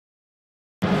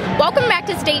Welcome back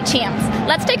to State Champs.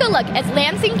 Let's take a look as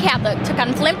Lansing Catholic took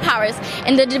on Flint Powers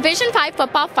in the Division V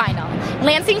football final.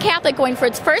 Lansing Catholic going for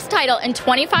its first title in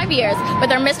 25 years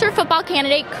with our Mr. Football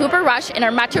candidate Cooper Rush in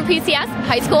our Metro PCS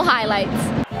High School highlights.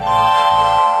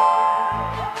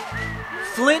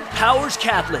 Flint Powers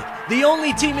Catholic, the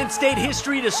only team in state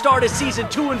history to start a season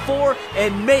 2-4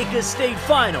 and make a state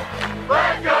final.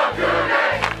 Let's go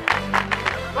Cougars!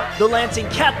 The Lansing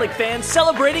Catholic fans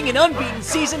celebrating an unbeaten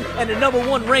season and a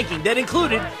 #1 ranking that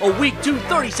included a Week 2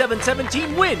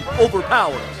 37-17 win over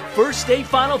Powers. First state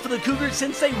final for the Cougars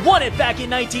since they won it back in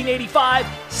 1985.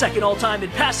 Second all-time in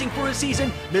passing for a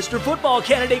season, Mr. Football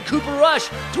candidate Cooper Rush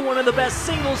to one of the best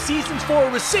single seasons for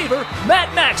a receiver, Matt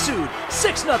Maxud,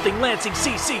 6-0 Lansing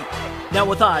CC. Now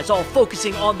with eyes all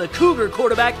focusing on the Cougar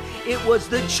quarterback, it was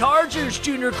the Chargers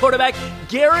junior quarterback,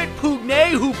 Garrett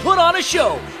Pugnay, who put on a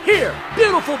show. Here,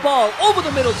 beautiful ball over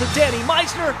the middle to Danny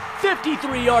Meisner,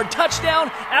 53-yard touchdown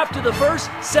after the first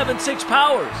 7-6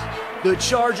 Powers. The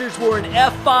Chargers were an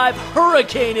F5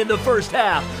 hurricane in the first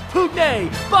half. Pugnay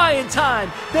buying time,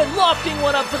 then lofting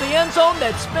one up for the end zone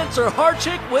that Spencer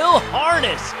Harchick will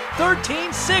harness.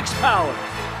 13-6 Powers.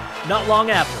 Not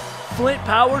long after, Flint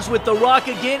Powers with the rock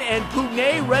again and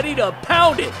Pugnay ready to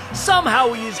pound it.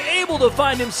 Somehow he is able to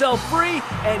find himself free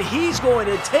and he's going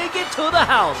to take it to the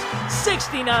house.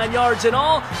 69 yards in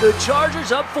all, the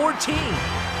Chargers up 14.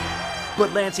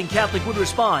 But Lansing Catholic would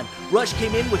respond. Rush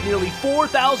came in with nearly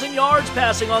 4,000 yards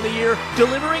passing on the year,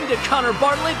 delivering to Connor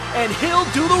Bartlett, and he'll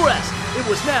do the rest. It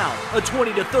was now a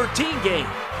 20-13 game.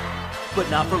 But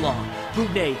not for long.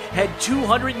 Pugnay had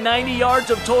 290 yards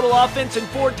of total offense and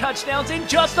 4 touchdowns in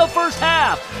just the first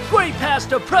half. Great pass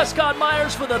to Prescott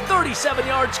Myers for the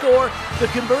 37-yard score. The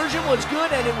conversion was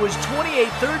good and it was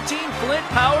 28-13 Flint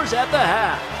Powers at the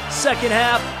half. Second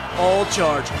half, all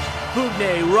Chargers.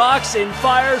 Pugnay rocks and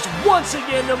fires once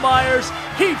again to Myers.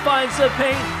 He finds the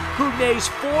paint. Pugnay's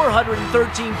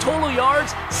 413 total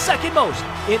yards, second most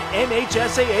in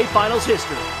MHSAA Finals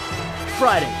history.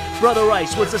 Friday, Brother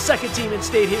Rice was the second team in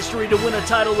state history to win a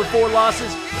title with 4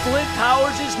 losses. Flint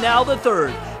Powers is now the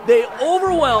third. They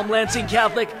overwhelm Lansing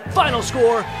Catholic. Final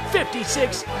score,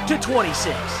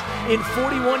 56-26. In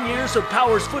 41 years of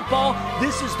Powers football,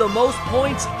 this is the most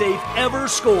points they've ever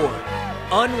scored.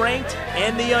 Unranked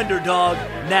and the underdog,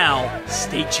 now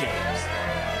state champ.